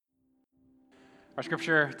Our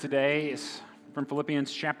scripture today is from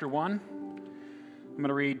Philippians chapter 1. I'm going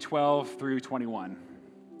to read 12 through 21.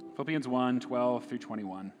 Philippians 1, 12 through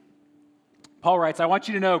 21. Paul writes, I want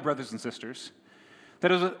you to know, brothers and sisters,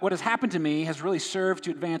 that what has happened to me has really served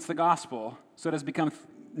to advance the gospel, so it has become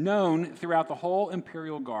known throughout the whole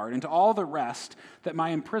imperial guard and to all the rest that my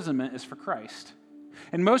imprisonment is for Christ.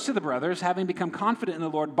 And most of the brothers, having become confident in the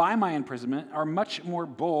Lord by my imprisonment, are much more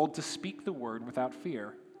bold to speak the word without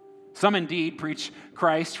fear. Some indeed preach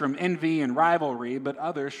Christ from envy and rivalry, but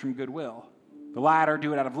others from goodwill. The latter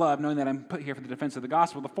do it out of love, knowing that I'm put here for the defense of the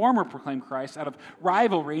gospel. The former proclaim Christ out of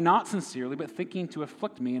rivalry, not sincerely, but thinking to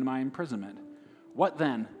afflict me in my imprisonment. What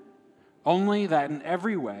then? Only that in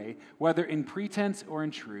every way, whether in pretense or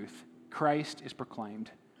in truth, Christ is proclaimed,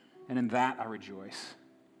 and in that I rejoice.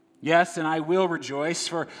 Yes, and I will rejoice,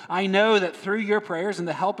 for I know that through your prayers and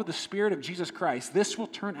the help of the Spirit of Jesus Christ, this will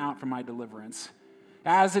turn out for my deliverance.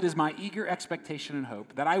 As it is my eager expectation and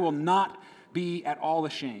hope that I will not be at all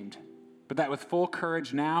ashamed, but that with full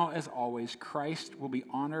courage now as always, Christ will be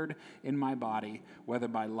honored in my body, whether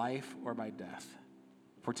by life or by death.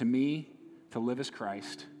 For to me, to live is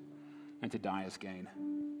Christ, and to die is gain.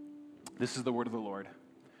 This is the word of the Lord.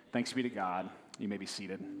 Thanks be to God. You may be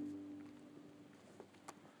seated.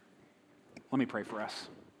 Let me pray for us.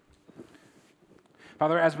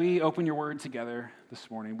 Father, as we open your word together this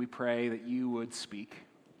morning, we pray that you would speak.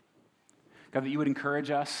 God, that you would encourage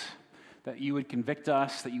us, that you would convict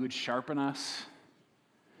us, that you would sharpen us.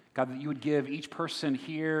 God, that you would give each person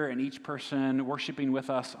here and each person worshiping with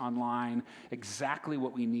us online exactly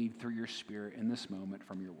what we need through your Spirit in this moment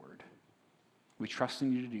from your word. We trust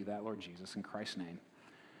in you to do that, Lord Jesus, in Christ's name.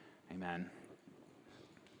 Amen.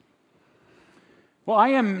 Well, I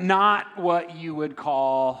am not what you would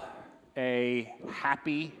call a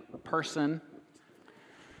happy person.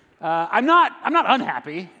 I'm not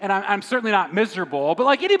unhappy, and I'm certainly not miserable. But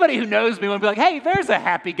like anybody who knows me would be like, "Hey, there's a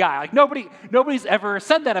happy guy." Like nobody's ever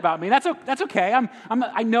said that about me. That's okay.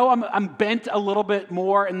 I know I'm bent a little bit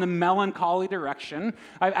more in the melancholy direction.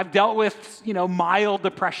 I've dealt with mild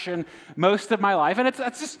depression most of my life, and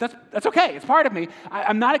that's okay. It's part of me.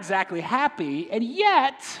 I'm not exactly happy, and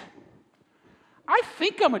yet I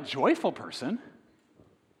think I'm a joyful person.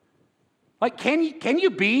 Like, can you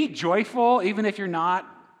be joyful even if you're not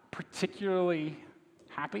particularly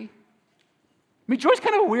happy? I mean, joy's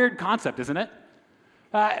kind of a weird concept, isn't it?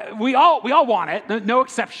 We all want it, no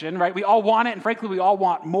exception, right? We all want it, and frankly, we all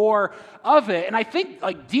want more of it. And I think,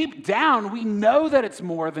 like, deep down, we know that it's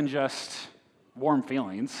more than just warm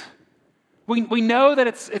feelings. We know that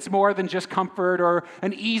it's more than just comfort or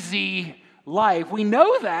an easy life. We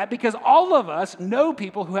know that because all of us know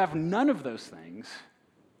people who have none of those things,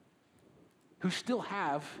 who still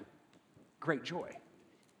have great joy.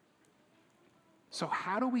 So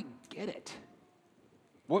how do we get it?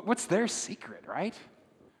 What's their secret, right?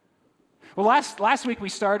 Well, last week we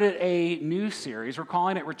started a new series. We're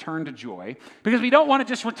calling it Return to Joy, because we don't want to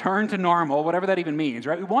just return to normal, whatever that even means,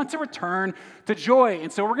 right? We want to return to joy.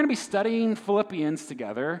 And so we're going to be studying Philippians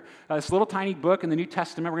together, this little tiny book in the New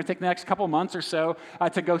Testament. We're going to take the next couple months or so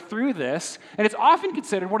to go through this. And it's often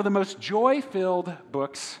considered one of the most joy-filled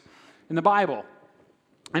books in the Bible.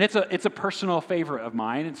 And it's a personal favorite of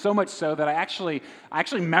mine, and so much so that I actually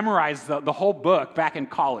memorized the whole book back in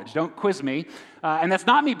college. Don't quiz me. And that's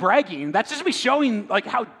not me bragging. That's just me showing like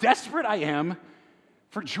how desperate I am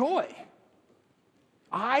for joy.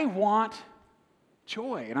 I want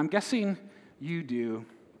joy, and I'm guessing you do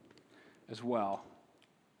as well.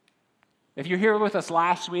 If you're here with us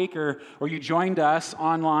last week or you joined us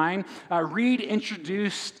online, Reed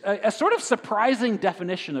introduced a sort of surprising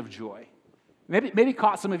definition of joy. Maybe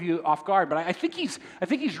caught some of you off guard, but I think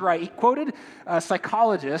he's right. He quoted a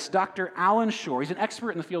psychologist, Dr. Alan Shore. He's an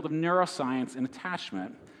expert in the field of neuroscience and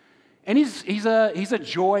attachment, and he's a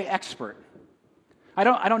joy expert. I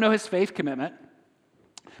don't know his faith commitment,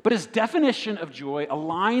 but his definition of joy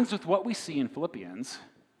aligns with what we see in Philippians,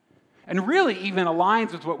 and really even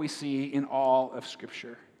aligns with what we see in all of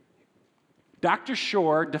Scripture. Dr.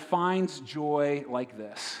 Shore defines joy like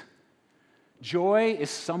this. Joy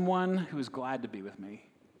is someone who is glad to be with me.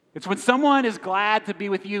 It's when someone is glad to be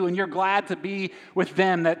with you and you're glad to be with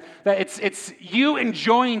them, that it's you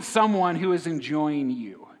enjoying someone who is enjoying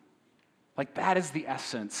you. Like, that is the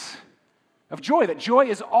essence of joy, that joy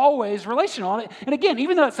is always relational. And again,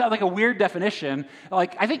 even though it sounds like a weird definition,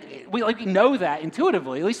 like, I think we know that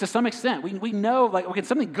intuitively, at least to some extent. We know, like, when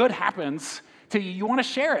something good happens to you, you want to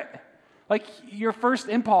share it. Like, your first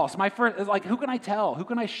impulse, my first is like, who can I tell? Who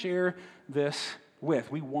can I share this with?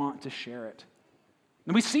 We want to share it.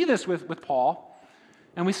 And we see this with Paul.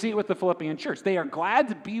 And we see it with the Philippian church. They are glad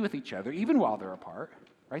to be with each other, even while they're apart,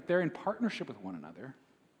 right? They're in partnership with one another.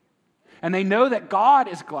 And they know that God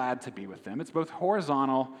is glad to be with them. It's both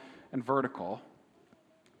horizontal and vertical.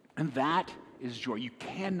 And that is joy. You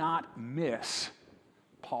cannot miss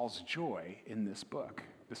Paul's joy in this book,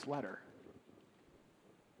 this letter.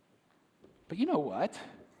 But you know what?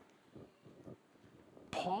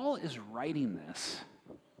 Paul is writing this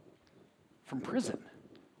from prison.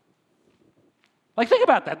 Like, think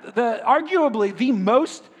about that. Arguably the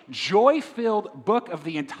most joy-filled book of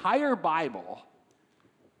the entire Bible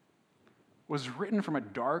was written from a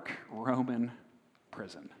dark Roman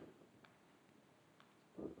prison.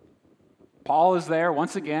 Paul is there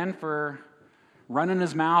once again for running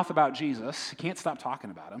his mouth about Jesus. He can't stop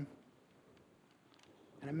talking about him.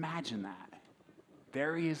 And imagine that.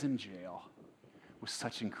 There he is in jail with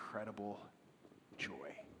such incredible joy.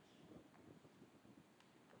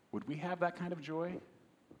 Would we have that kind of joy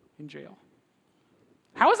in jail?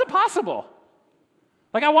 How is it possible?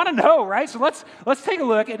 Like, I want to know, right? So let's take a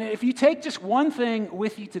look. And if you take just one thing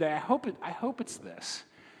with you today, I hope it's this.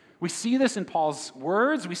 We see this in Paul's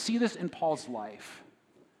words. We see this in Paul's life.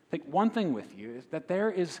 Take one thing with you, is that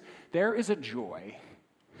there is a joy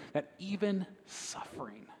that even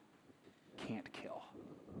suffering can't kill.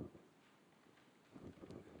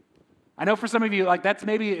 I know for some of you, like, that's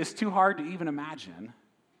maybe is too hard to even imagine.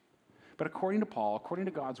 But according to Paul, according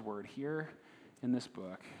to God's word here in this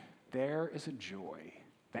book, there is a joy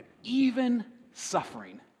that even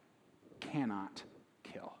suffering cannot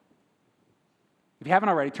kill. If you haven't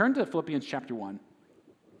already, turn to Philippians chapter 1.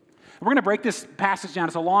 We're going to break this passage down.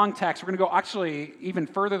 It's a long text. We're going to go actually even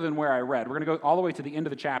further than where I read. We're going to go all the way to the end of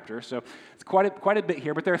the chapter. So it's quite a bit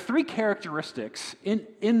here. But there are three characteristics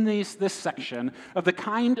in this section of the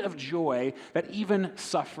kind of joy that even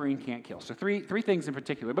suffering can't kill. So three things in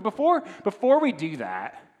particular. But before we do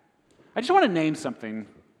that, I just want to name something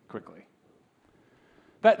quickly.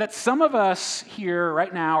 That some of us here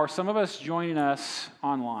right now, or some of us joining us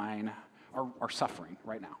online, are suffering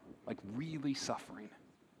right now, like really suffering.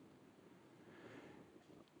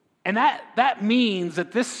 And that means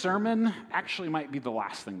that this sermon actually might be the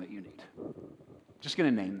last thing that you need. Just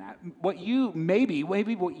going to name that. Maybe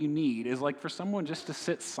what you need is like for someone just to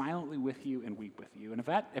sit silently with you and weep with you. And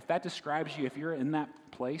if that describes you, if you're in that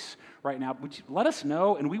place right now, would you let us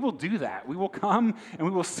know, and we will do that. We will come and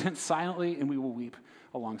we will sit silently and we will weep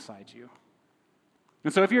alongside you.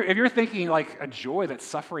 And so if you're thinking like a joy that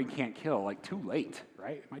suffering can't kill, like too late,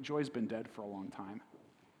 right? My joy's been dead for a long time.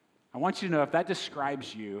 I want you to know if that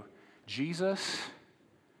describes you, Jesus,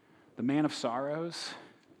 the man of sorrows,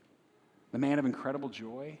 the man of incredible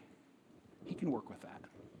joy, he can work with that.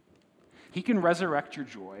 He can resurrect your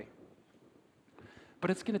joy, but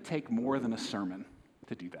it's going to take more than a sermon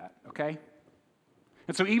to do that, okay?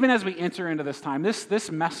 And so even as we enter into this time, this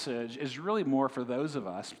message is really more for those of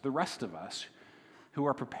us, the rest of us, who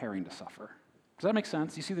are preparing to suffer. Does that make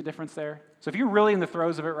sense? You see the difference there? So if you're really in the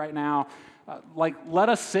throes of it right now, let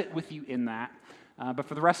us sit with you in that. But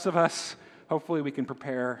for the rest of us, hopefully we can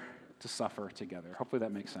prepare to suffer together. Hopefully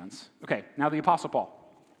that makes sense. Okay, now the Apostle Paul.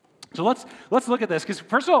 So let's look at this, because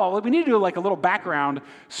first of all, we need to do like a little background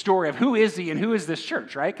story of who is he and who is this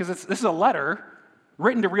church, right? Because this is a letter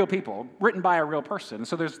written to real people, written by a real person. And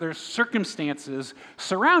so there's circumstances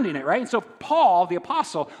surrounding it, right? And so Paul, the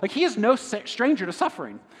apostle, like he is no stranger to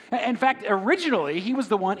suffering. In fact, originally, he was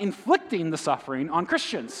the one inflicting the suffering on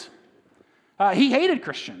Christians. He hated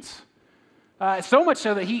Christians. So much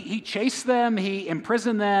so that he chased them, he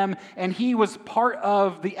imprisoned them, and he was part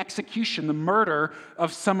of the execution, the murder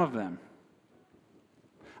of some of them.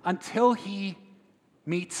 Until he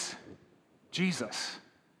meets Jesus.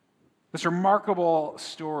 This remarkable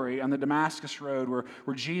story on the Damascus Road where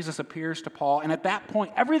Jesus appears to Paul. And at that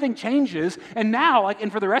point, everything changes. And now,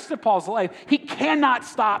 and for the rest of Paul's life, he cannot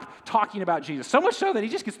stop talking about Jesus. So much so that he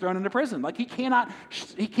just gets thrown into prison. Like he cannot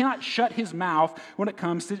shut his mouth when it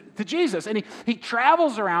comes to Jesus. And he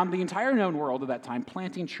travels around the entire known world at that time,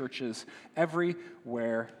 planting churches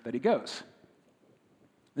everywhere that he goes.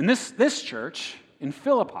 And this church in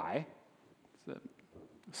Philippi, it's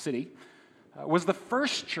a city, was the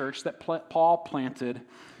first church that Paul planted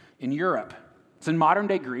in Europe. It's in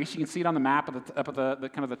modern-day Greece. You can see it on the map up at the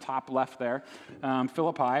kind of the top left there,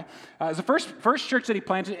 Philippi. It's the first church that he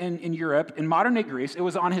planted in Europe, in modern-day Greece. It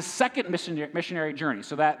was on his second missionary journey.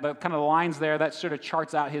 So that the kind of the lines there, that sort of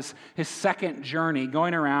charts out his second journey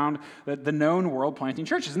going around the known world planting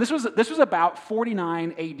churches. And this was about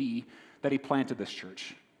 49 AD that he planted this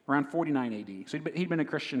church, around 49 AD. So he'd been a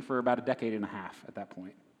Christian for about a decade and a half at that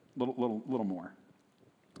point. Little more.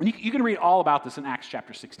 And you can read all about this in Acts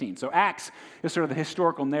chapter 16. So Acts is sort of the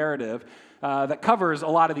historical narrative that covers a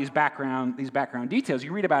lot of these background details.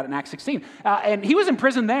 You read about it in Acts 16. And he was in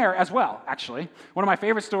prison there as well, actually. One of my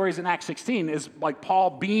favorite stories in Acts 16 is like Paul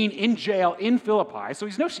being in jail in Philippi. So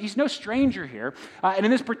he's no stranger here. And in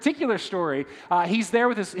this particular story, he's there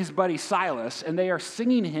with his buddy Silas, and they are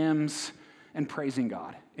singing hymns and praising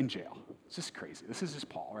God in jail. It's just crazy. This is just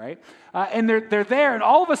Paul, right? And they're there, and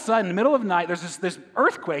all of a sudden, in the middle of the night, there's this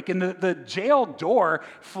earthquake, and the jail door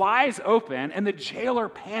flies open, and the jailer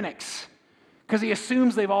panics because he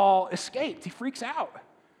assumes they've all escaped. He freaks out.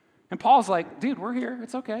 And Paul's like, dude, we're here.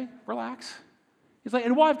 It's okay. Relax. He's like,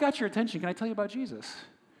 and while I've got your attention, can I tell you about Jesus?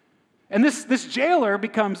 And this jailer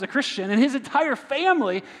becomes a Christian, and his entire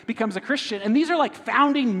family becomes a Christian, and these are like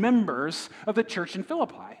founding members of the church in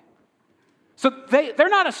Philippi. So they're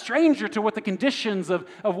not a stranger to what the conditions of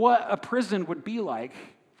what a prison would be like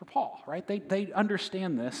for Paul, right? They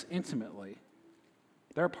understand this intimately.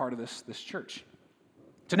 They're a part of this church.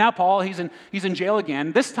 So now Paul, he's in jail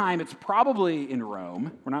again. This time it's probably in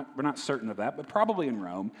Rome. We're not certain of that, but probably in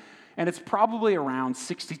Rome. And it's probably around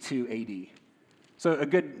 62 AD. So a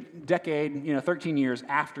good decade, 13 years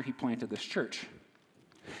after he planted this church.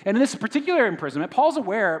 And in this particular imprisonment, Paul's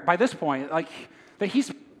aware by this point, that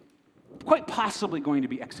he's quite possibly going to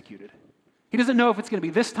be executed. He doesn't know if it's going to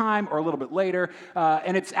be this time or a little bit later,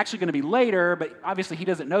 and it's actually going to be later, but obviously he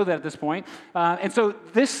doesn't know that at this point. And so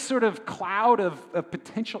this sort of cloud of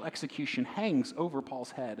potential execution hangs over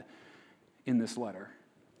Paul's head in this letter.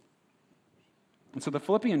 And so the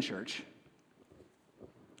Philippian church,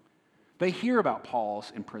 they hear about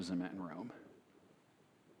Paul's imprisonment in Rome.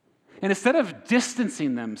 And instead of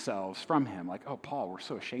distancing themselves from him, like, oh, Paul, we're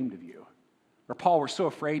so ashamed of you, or Paul, we're so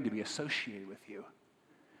afraid to be associated with you,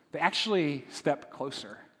 they actually step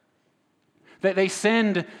closer. They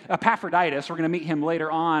send Epaphroditus, we're going to meet him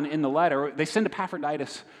later on in the letter, they send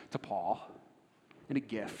Epaphroditus to Paul in a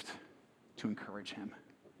gift to encourage him.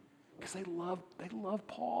 Because they love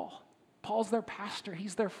Paul. Paul's their pastor,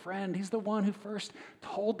 he's their friend, he's the one who first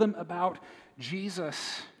told them about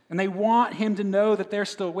Jesus. And they want him to know that they're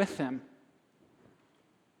still with him.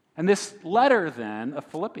 And this letter, then, of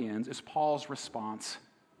Philippians is Paul's response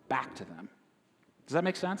back to them. Does that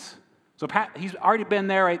make sense? So he's already been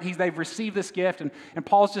there, right? They've received this gift, and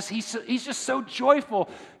Paul's he's just so joyful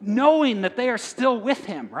knowing that they are still with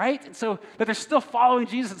him, right? And so that they're still following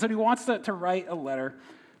Jesus, and so he wants to write a letter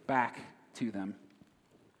back to them.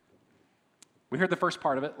 We heard the first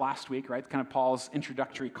part of it last week, right? Kind of Paul's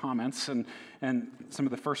introductory comments and some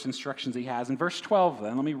of the first instructions he has. In verse 12,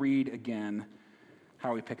 then, let me read again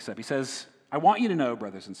how he picks up. He says, I want you to know,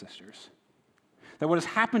 brothers and sisters, that what has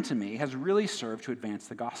happened to me has really served to advance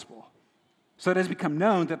the gospel. So it has become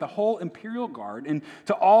known that the whole imperial guard and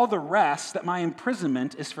to all the rest that my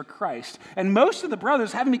imprisonment is for Christ. And most of the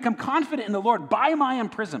brothers, having become confident in the Lord by my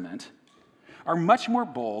imprisonment, are much more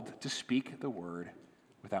bold to speak the word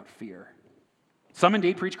without fear. Some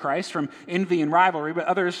indeed preach Christ from envy and rivalry, but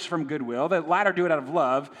others from goodwill. The latter do it out of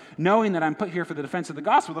love, knowing that I'm put here for the defense of the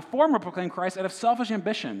gospel. The former proclaim Christ out of selfish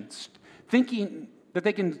ambitions, thinking that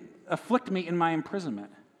they can afflict me in my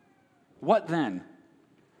imprisonment. What then?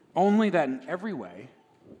 Only that in every way,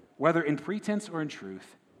 whether in pretense or in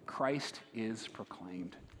truth, Christ is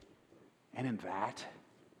proclaimed. And in that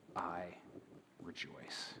I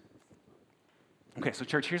rejoice. Okay, so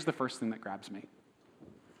church, here's the first thing that grabs me.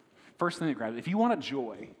 First thing that grabs me. If you want a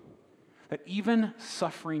joy that even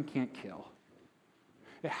suffering can't kill,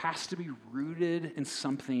 it has to be rooted in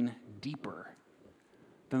something deeper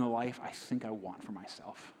than the life I think I want for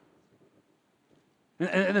myself.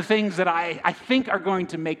 And the things that I think are going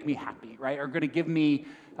to make me happy, right, are going to give me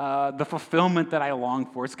the fulfillment that I long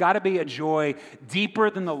for. It's got to be a joy deeper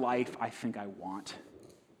than the life I think I want.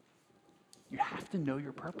 You have to know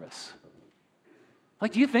your purpose.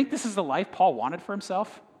 Like, do you think this is the life Paul wanted for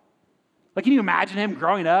himself? Like, can you imagine him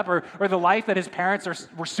growing up or the life that his parents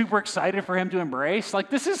were super excited for him to embrace? Like,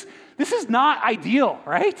 this is not ideal,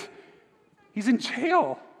 right? He's in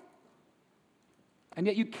jail. And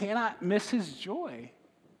yet you cannot miss his joy.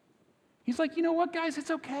 He's like, you know what, guys? It's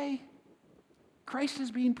okay. Christ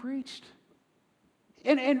is being preached.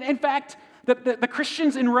 And in fact, the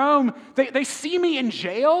Christians in Rome, they see me in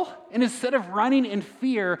jail, and instead of running in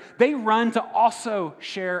fear, they run to also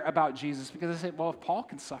share about Jesus because they say, well, if Paul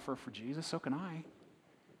can suffer for Jesus, so can I.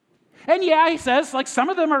 And yeah, he says, like, some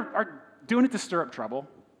of them are doing it to stir up trouble.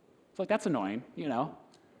 It's like, that's annoying,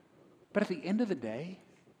 But at the end of the day,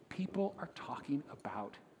 people are talking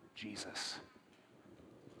about Jesus.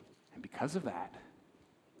 And because of that,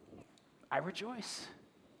 I rejoice.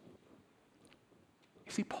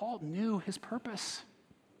 You see, Paul knew his purpose.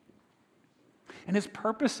 And his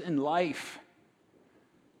purpose in life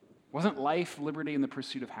wasn't life, liberty, and the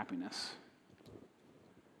pursuit of happiness.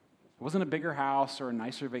 It wasn't a bigger house or a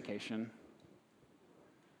nicer vacation.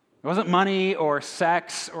 It wasn't money or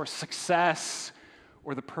sex or success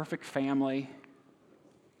or the perfect family.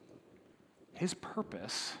 His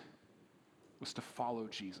purpose was to follow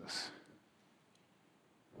Jesus,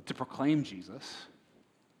 to proclaim Jesus,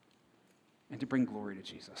 and to bring glory to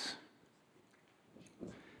Jesus.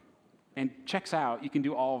 And checks out, you can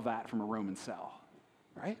do all of that from a Roman cell,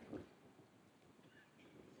 right?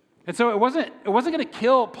 And so it wasn't going to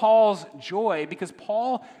kill Paul's joy because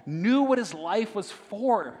Paul knew what his life was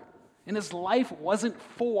for, and his life wasn't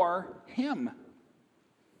for him.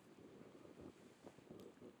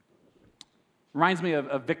 Reminds me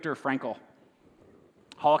of Viktor Frankl,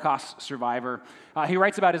 Holocaust survivor. He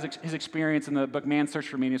writes about his experience in the book Man's Search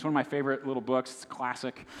for Meaning. It's one of my favorite little books. It's a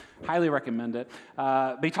classic. Highly recommend it.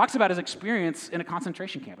 But he talks about his experience in a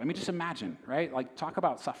concentration camp. I mean, just imagine, right? Like, talk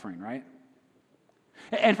about suffering, right?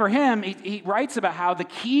 And for him, he writes about how the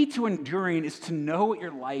key to enduring is to know what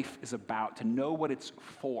your life is about, to know what it's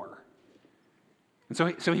for.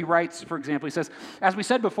 And so he writes, for example, he says, as we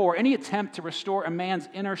said before, any attempt to restore a man's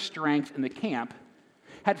inner strength in the camp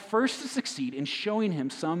had first to succeed in showing him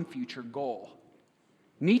some future goal.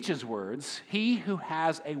 Nietzsche's words, he who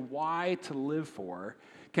has a why to live for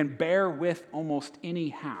can bear with almost any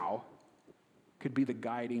how, could be the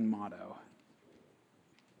guiding motto.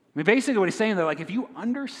 I mean, basically what he's saying, though, like if you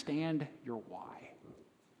understand your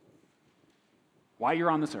why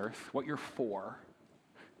you're on this earth, what you're for,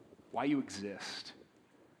 why you exist,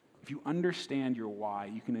 if you understand your why,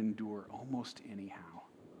 you can endure almost anyhow.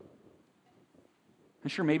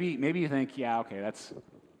 And sure, maybe you think, yeah, okay, it's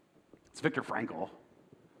Viktor Frankl.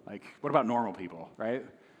 Like, what about normal people, right?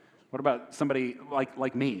 What about somebody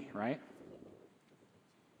like me, right?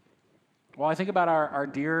 Well, I think about our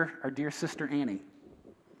dear sister Annie.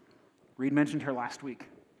 Reed mentioned her last week.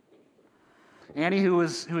 Annie, who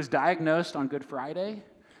was diagnosed on Good Friday,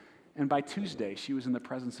 and by Tuesday, she was in the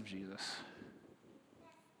presence of Jesus.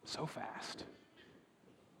 So fast.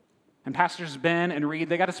 And Pastors Ben and Reed,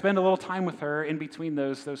 they got to spend a little time with her in between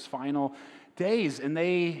those final days, and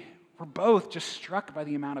they were both just struck by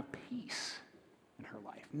the amount of peace in her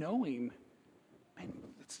life, knowing, man,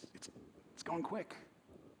 it's going quick.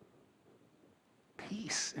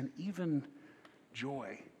 Peace and even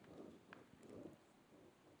joy.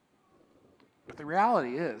 But the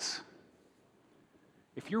reality is,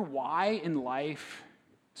 if your why in life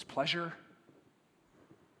is pleasure,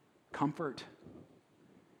 comfort,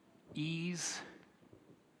 ease,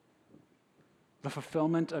 the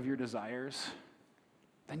fulfillment of your desires,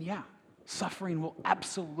 then yeah, suffering will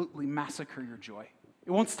absolutely massacre your joy.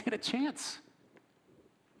 It won't stand a chance.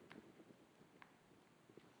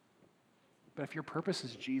 But if your purpose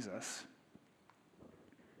is Jesus,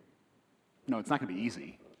 no, it's not going to be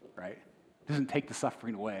easy, right? It doesn't take the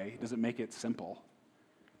suffering away. It doesn't make it simple.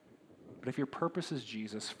 But if your purpose is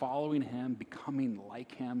Jesus, following him, becoming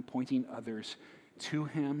like him, pointing others to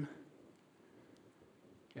him,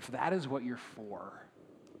 if that is what you're for,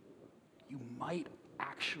 you might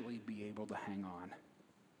actually be able to hang on.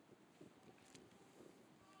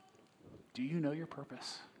 Do you know your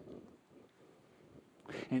purpose?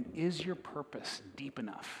 And is your purpose deep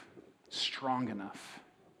enough, strong enough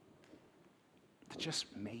to just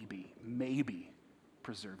maybe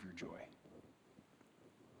preserve your joy?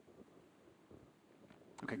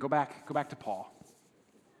 Okay, go back to Paul.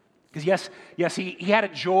 Because yes, he had a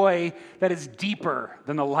joy that is deeper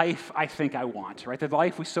than the life I think I want, right? The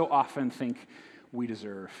life we so often think we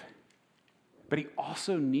deserve. But he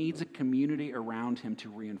also needs a community around him to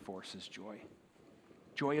reinforce his joy.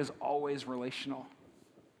 Joy is always relational.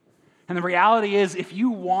 And the reality is, if you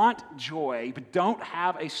want joy but don't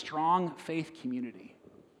have a strong faith community,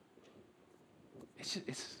 it's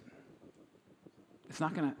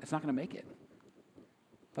not gonna make it.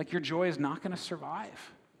 Like, your joy is not gonna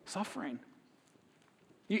survive suffering.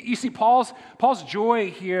 You see Paul's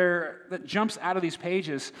joy here that jumps out of these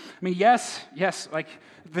pages. I mean, yes, like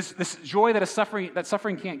this joy that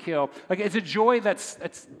suffering can't kill. Like, it's a joy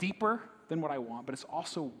that's deeper than what I want, but it's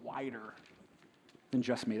also wider than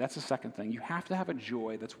just me. That's the second thing. You have to have a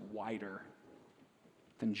joy that's wider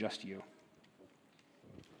than just you.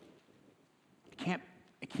 It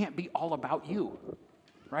can't be all about you,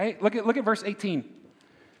 right? Look at verse 18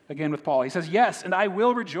 again with Paul. He says, "Yes, and I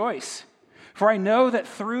will rejoice, for I know that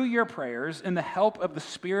through your prayers and the help of the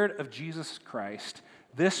Spirit of Jesus Christ,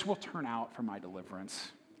 this will turn out for my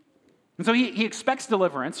deliverance." And so he expects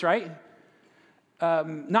deliverance, right?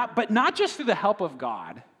 Not just through the help of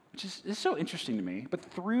God, which is so interesting to me, but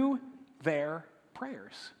through their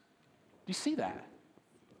prayers. Do you see that?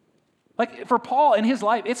 Like for Paul in his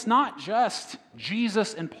life, it's not just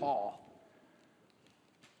Jesus and Paul.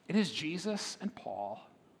 It is Jesus and Paul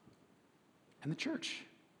and the church.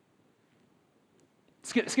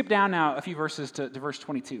 Skip down now a few verses to verse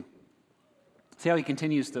 22. See how he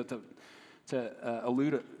continues to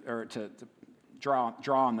allude or to draw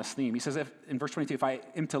on this theme. He says in verse 22, if I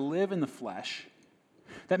am to live in the flesh,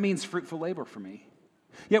 that means fruitful labor for me.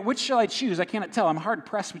 Yet which shall I choose? I cannot tell. I'm hard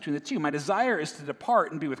pressed between the two. My desire is to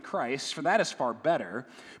depart and be with Christ, for that is far better.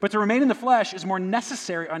 But to remain in the flesh is more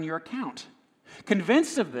necessary on your account.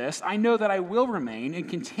 Convinced of this, I know that I will remain and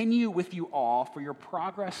continue with you all for your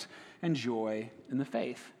progress and joy in the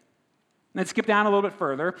faith. Then skip down a little bit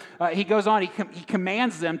further. He goes on, he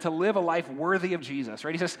commands them to live a life worthy of Jesus,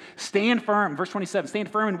 right? He says, stand firm, verse 27, stand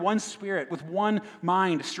firm in one spirit, with one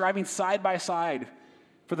mind, striving side by side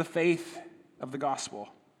for the faith of the gospel.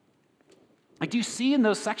 Like, do you see in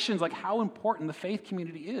those sections like how important the faith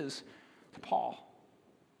community is to Paul?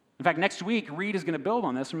 In fact, next week, Reed is going to build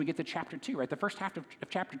on this when we get to chapter 2, right? The first half of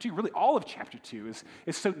chapter 2, really all of chapter 2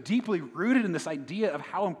 is so deeply rooted in this idea of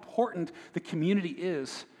how important the community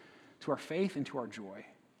is to our faith and to our joy.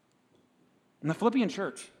 In the Philippian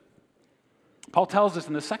church, Paul tells us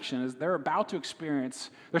in this section is they're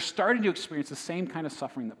starting to experience the same kind of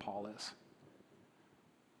suffering that Paul is.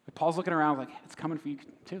 Like Paul's looking around like, it's coming for you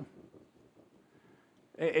too.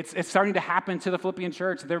 It's starting to happen to the Philippian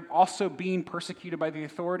church. They're also being persecuted by the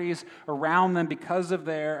authorities around them because of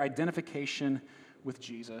their identification with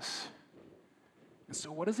Jesus. And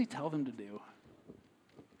so what does he tell them to do?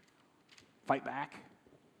 Fight back?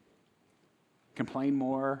 Complain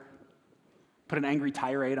more? Put an angry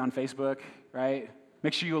tirade on Facebook, right?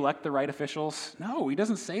 Make sure you elect the right officials? No, he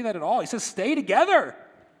doesn't say that at all. He says, stay together.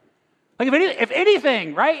 Like if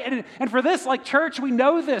anything, right? And for this, like church, we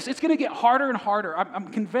know this. It's going to get harder and harder. I'm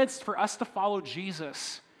convinced for us to follow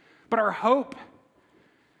Jesus. But our hope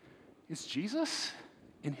is Jesus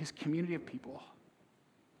and his community of people.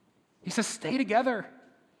 He says, stay together,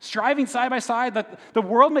 striving side by side, that the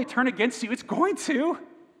world may turn against you. It's going to.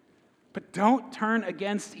 But don't turn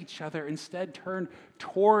against each other. Instead, turn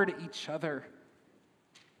toward each other.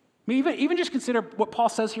 I mean, even just consider what Paul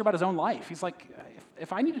says here about his own life. He's like,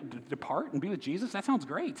 if I need to depart and be with Jesus, that sounds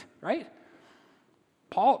great, right?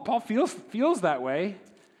 Paul feels that way.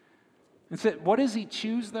 And so what does he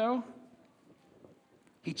choose, though?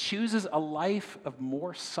 He chooses a life of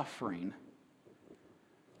more suffering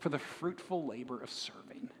for the fruitful labor of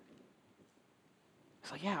serving.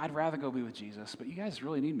 He's like, yeah, I'd rather go be with Jesus, but you guys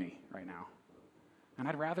really need me right now. And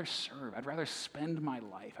I'd rather serve. I'd rather spend my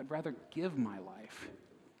life. I'd rather give my life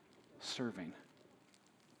serving.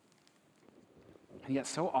 And yet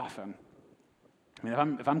so often, I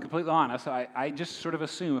mean, if I'm completely honest, I just sort of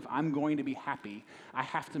assume if I'm going to be happy, I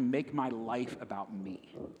have to make my life about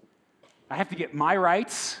me. I have to get my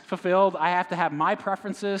rights fulfilled. I have to have my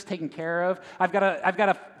preferences taken care of. I've got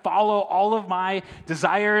to follow all of my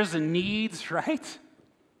desires and needs, right?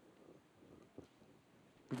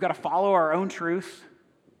 We've got to follow our own truth,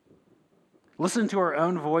 listen to our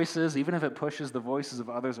own voices, even if it pushes the voices of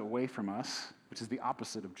others away from us, which is the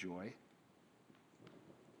opposite of joy.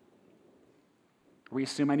 We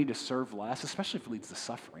assume I need to serve less, especially if it leads to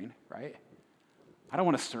suffering, right? I don't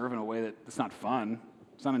want to serve in a way that's not fun.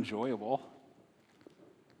 It's not enjoyable.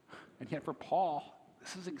 And yet for Paul,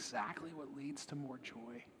 this is exactly what leads to more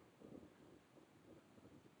joy.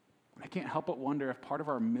 I can't help but wonder if part of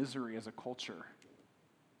our misery as a culture,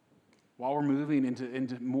 while we're moving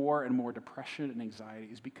into more and more depression and anxiety,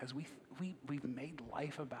 is because we've made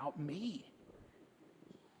life about me.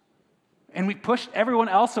 And we pushed everyone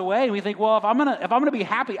else away, and we think, well, if I'm gonna be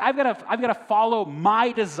happy, I've got to follow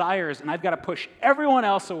my desires, and I've got to push everyone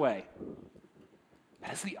else away.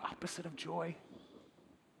 That is the opposite of joy.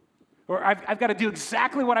 Or I've got to do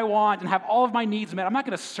exactly what I want and have all of my needs met. I'm not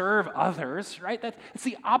going to serve others, right? It's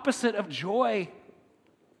the opposite of joy.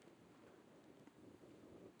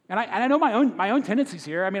 And I know my own tendencies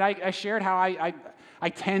here. I mean, I shared how I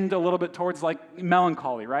tend a little bit towards like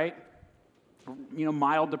melancholy, right? You know,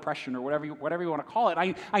 mild depression or whatever you want to call it.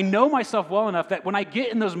 I know myself well enough that when I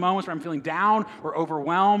get in those moments where I'm feeling down or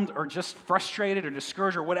overwhelmed or just frustrated or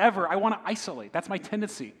discouraged or whatever, I want to isolate. That's my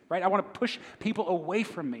tendency, right? I want to push people away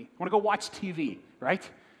from me. I want to go watch TV, right?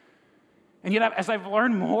 And yet, as I've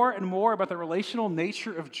learned more and more about the relational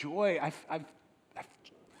nature of joy, I've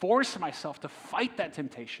forced myself to fight that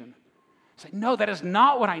temptation. Say, no, that is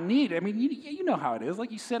not what I need. I mean, you know how it is.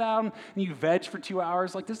 Like you sit down and you veg for 2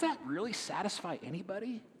 hours. Like, does that really satisfy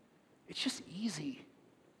anybody? It's just easy.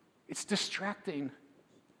 It's distracting.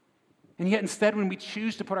 And yet instead, when we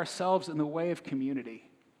choose to put ourselves in the way of community,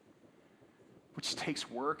 which takes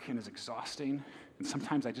work and is exhausting, and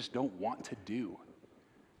sometimes I just don't want to do,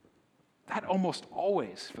 that almost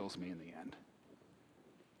always fills me in the end.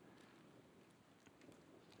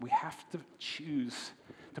 We have to choose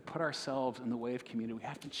to put ourselves in the way of community. We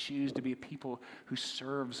have to choose to be a people who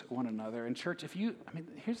serves one another. And church,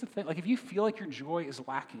 here's the thing, if you feel like your joy is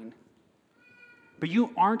lacking, but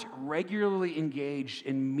you aren't regularly engaged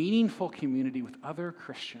in meaningful community with other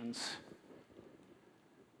Christians,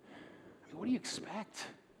 what do you expect?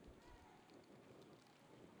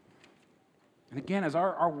 And again, as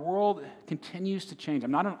our world continues to change,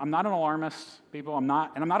 I'm not an alarmist, people. I'm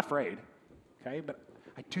not afraid, okay? But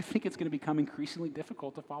I do think it's going to become increasingly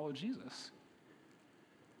difficult to follow Jesus.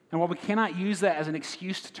 And while we cannot use that as an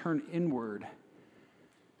excuse to turn inward,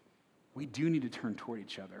 we do need to turn toward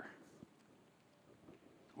each other.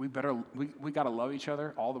 We got to love each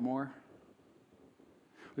other all the more.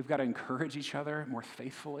 We've got to encourage each other more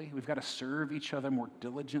faithfully. We've got to serve each other more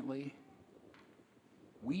diligently.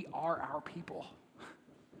 We are our people.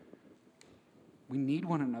 We need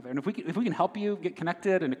one another. And if we can help you get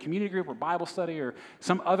connected in a community group or Bible study or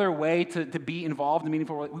some other way to be involved in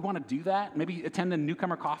meaningful, we want to do that. Maybe attend a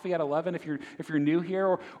newcomer coffee at 11 if you're new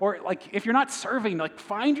here. Or if you're not serving,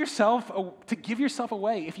 find yourself to give yourself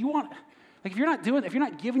away. If you're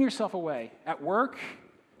not giving yourself away at work,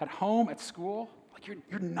 at home, at school,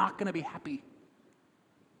 you're not going to be happy.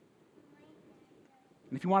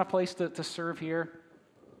 And if you want a place to serve here,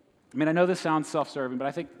 I know this sounds self-serving, but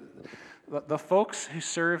I think the folks who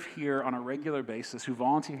serve here on a regular basis, who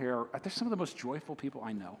volunteer here, they're some of the most joyful people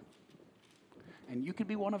I know. And you could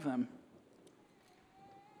be one of them.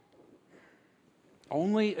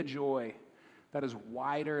 Only a joy that is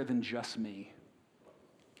wider than just me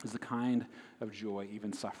is the kind of joy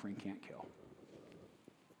even suffering can't kill.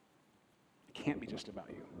 It can't be just about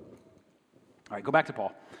you. All right, go back to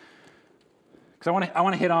Paul. Because I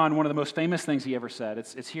want to hit on one of the most famous things he ever said.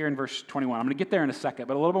 It's here in verse 21. I'm going to get there in a second,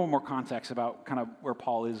 but a little bit more context about kind of where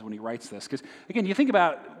Paul is when he writes this. Because, again, you think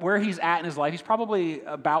about where he's at in his life. He's probably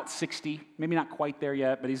about 60, maybe not quite there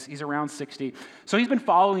yet, but he's around 60. So he's been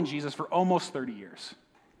following Jesus for almost 30 years.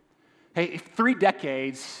 Hey, 3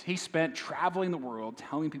 decades he spent traveling the world,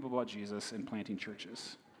 telling people about Jesus and planting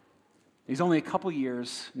churches. He's only a couple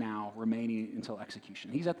years now remaining until execution.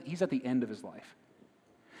 He's at the end of his life.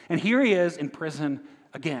 And here he is in prison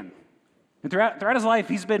again. And throughout his life,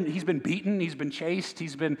 he's been beaten, he's been chased,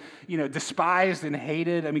 he's been despised and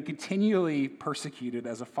hated. Continually persecuted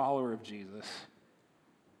as a follower of Jesus.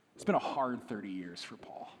 It's been a hard 30 years for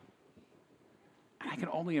Paul. And I can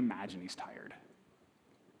only imagine he's tired.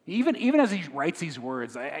 Even as he writes these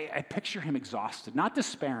words, I picture him exhausted, not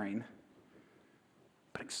despairing,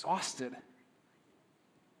 but exhausted.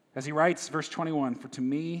 As he writes, verse 21, "For to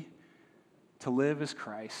me, to live is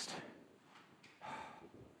Christ,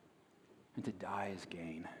 and to die is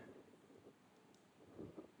gain."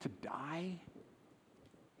 To die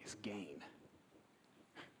is gain.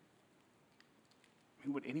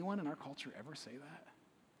 Would anyone in our culture ever say that?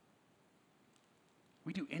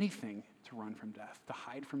 We do anything to run from death, to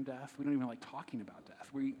hide from death. We don't even like talking about death.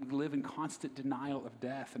 We live in constant denial of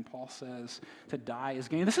death, and Paul says to die is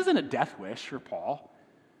gain. This isn't a death wish for Paul.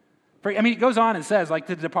 It goes on and says,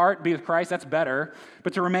 to depart, be with Christ, that's better,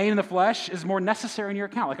 but to remain in the flesh is more necessary in your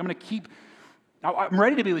account. I'm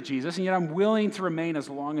ready to be with Jesus, and yet I'm willing to remain as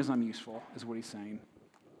long as I'm useful, is what he's saying.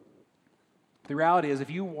 The reality is, if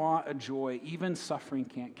you want a joy, even suffering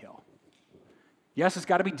can't kill. Yes, it's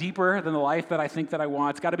got to be deeper than the life that I think that I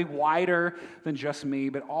want. It's got to be wider than just me,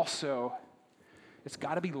 but also it's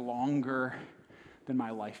got to be longer than my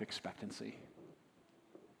life expectancy.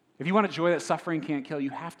 If you want a joy that suffering can't kill,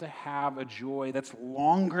 you have to have a joy that's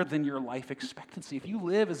longer than your life expectancy. If you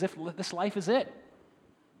live as if this life is it,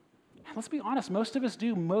 and let's be honest, most of us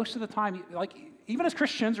do most of the time. Even as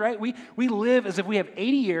Christians, right? We live as if we have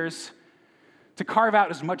 80 years to carve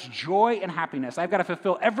out as much joy and happiness. I've got to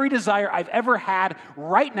fulfill every desire I've ever had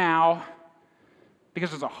right now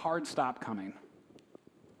because there's a hard stop coming.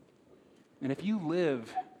 And if you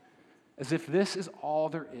live as if this is all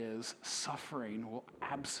there is, suffering will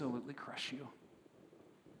absolutely crush you.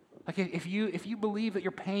 If you believe that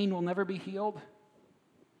your pain will never be healed,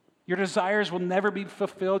 your desires will never be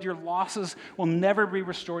fulfilled, your losses will never be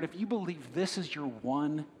restored, if you believe this is your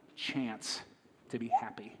one chance to be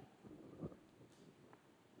happy,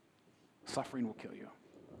 suffering will kill you.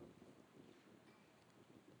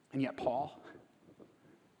 And yet Paul,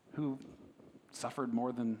 who suffered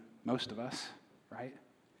more than most of us, right?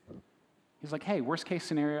 He's like, hey, worst case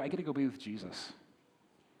scenario, I get to go be with Jesus.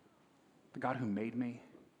 The God who made me,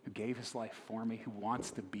 who gave his life for me, who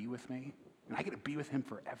wants to be with me, and I get to be with him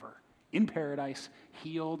forever, in paradise,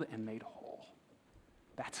 healed and made whole.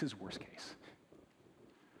 That's his worst case.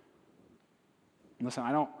 And listen,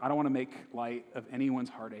 I don't want to make light of anyone's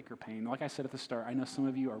heartache or pain. Like I said at the start, I know some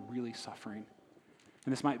of you are really suffering.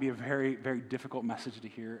 And this might be a very, very difficult message to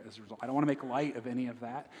hear as a result. I don't want to make light of any of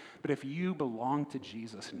that. But if you belong to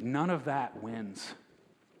Jesus, none of that wins.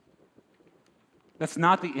 That's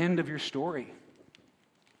not the end of your story.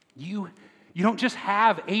 You don't just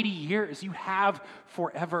have 80 years, you have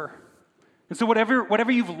forever. And so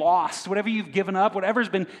whatever you've lost, whatever you've given up, whatever's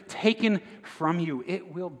been taken from you,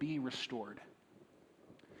 it will be restored.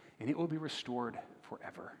 And it will be restored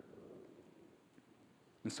forever.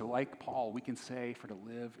 And so like Paul, we can say, for to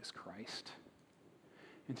live is Christ,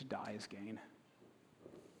 and to die is gain.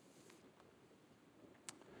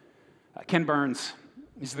 Ken Burns,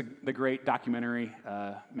 he's the great documentary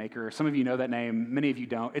maker. Some of you know that name, many of you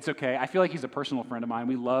don't. It's okay. I feel like he's a personal friend of mine.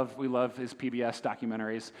 We love his PBS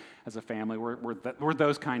documentaries as a family. We're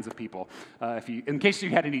those kinds of people, in case you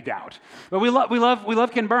had any doubt. But we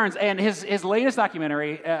love Ken Burns, and his latest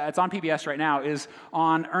documentary, it's on PBS right now, is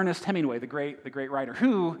on Ernest Hemingway, the great writer,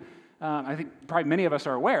 who I think probably many of us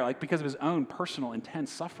are aware, like because of his own personal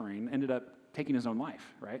intense suffering, ended up taking his own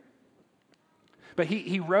life, right? But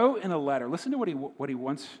he wrote in a letter, listen to what he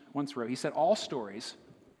once wrote. He said, all stories,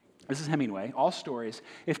 this is Hemingway, all stories,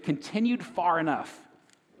 if continued far enough,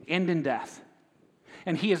 end in death.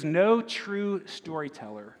 And he is no true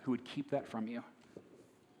storyteller who would keep that from you.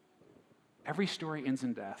 Every story ends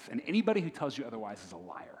in death, and anybody who tells you otherwise is a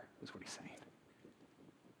liar, is what he's saying.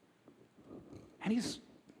 And he's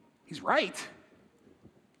right.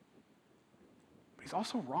 But he's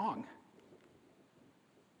also wrong.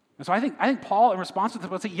 And so I think Paul, in response to this,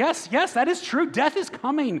 will say, yes, that is true. Death is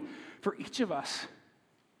coming for each of us.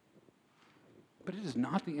 But it is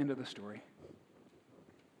not the end of the story.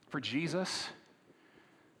 For Jesus,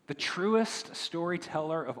 the truest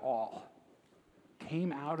storyteller of all,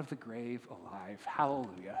 came out of the grave alive.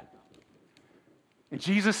 Hallelujah. And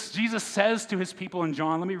Jesus says to his people in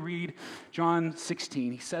John, let me read John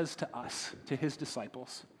 16. He says to us, to his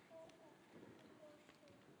disciples,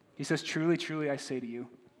 he says, truly, truly, I say to you,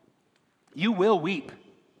 you will weep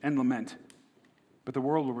and lament, but the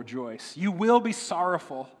world will rejoice. You will be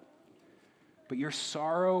sorrowful, but your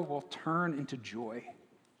sorrow will turn into joy.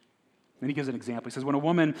 Then he gives an example. He says, when a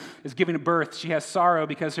woman is giving birth, she has sorrow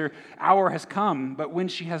because her hour has come, but when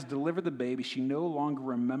she has delivered the baby, she no longer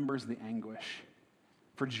remembers the anguish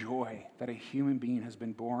for joy that a human being has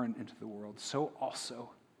been born into the world. So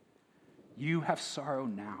also, you have sorrow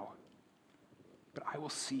now, but I will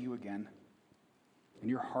see you again, and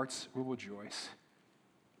your hearts will rejoice,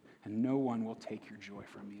 and no one will take your joy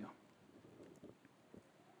from you.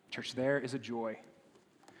 Church, there is a joy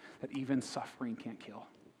that even suffering can't kill.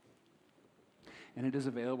 And it is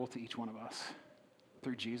available to each one of us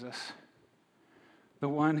through Jesus. The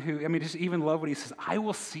one who, just even love what he says, I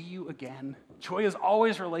will see you again. Joy is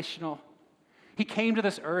always relational. He came to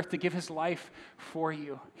this earth to give his life for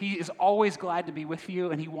you. He is always glad to be with you,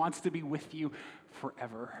 and he wants to be with you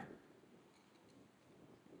forever.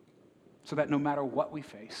 So that no matter what we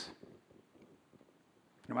face,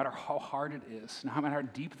 no matter how hard it is, no matter how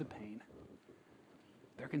deep the pain,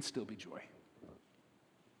 there can still be joy.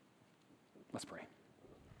 Let's pray.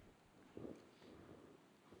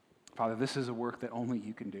 Father, this is a work that only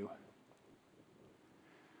you can do.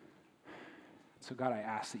 So God, I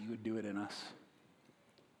ask that you would do it in us.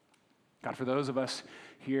 God, for those of us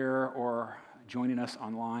here or joining us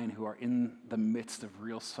online who are in the midst of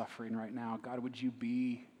real suffering right now, God, would you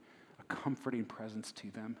be a comforting presence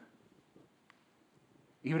to them?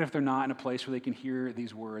 Even if they're not in a place where they can hear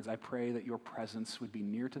these words, I pray that your presence would be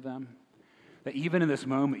near to them, that even in this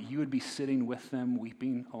moment, you would be sitting with them,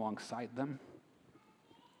 weeping alongside them.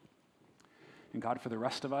 And God, for the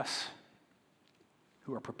rest of us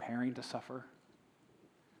who are preparing to suffer,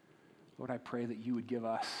 Lord, I pray that you would give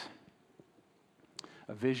us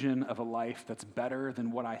a vision of a life that's better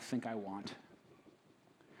than what I think I want.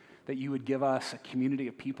 That you would give us a community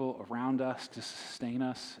of people around us to sustain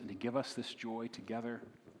us and to give us this joy together.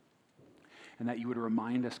 And that you would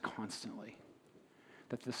remind us constantly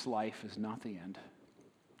that this life is not the end,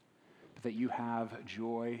 but that you have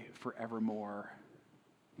joy forevermore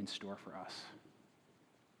in store for us.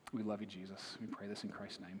 We love you, Jesus. We pray this in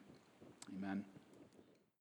Christ's name. Amen.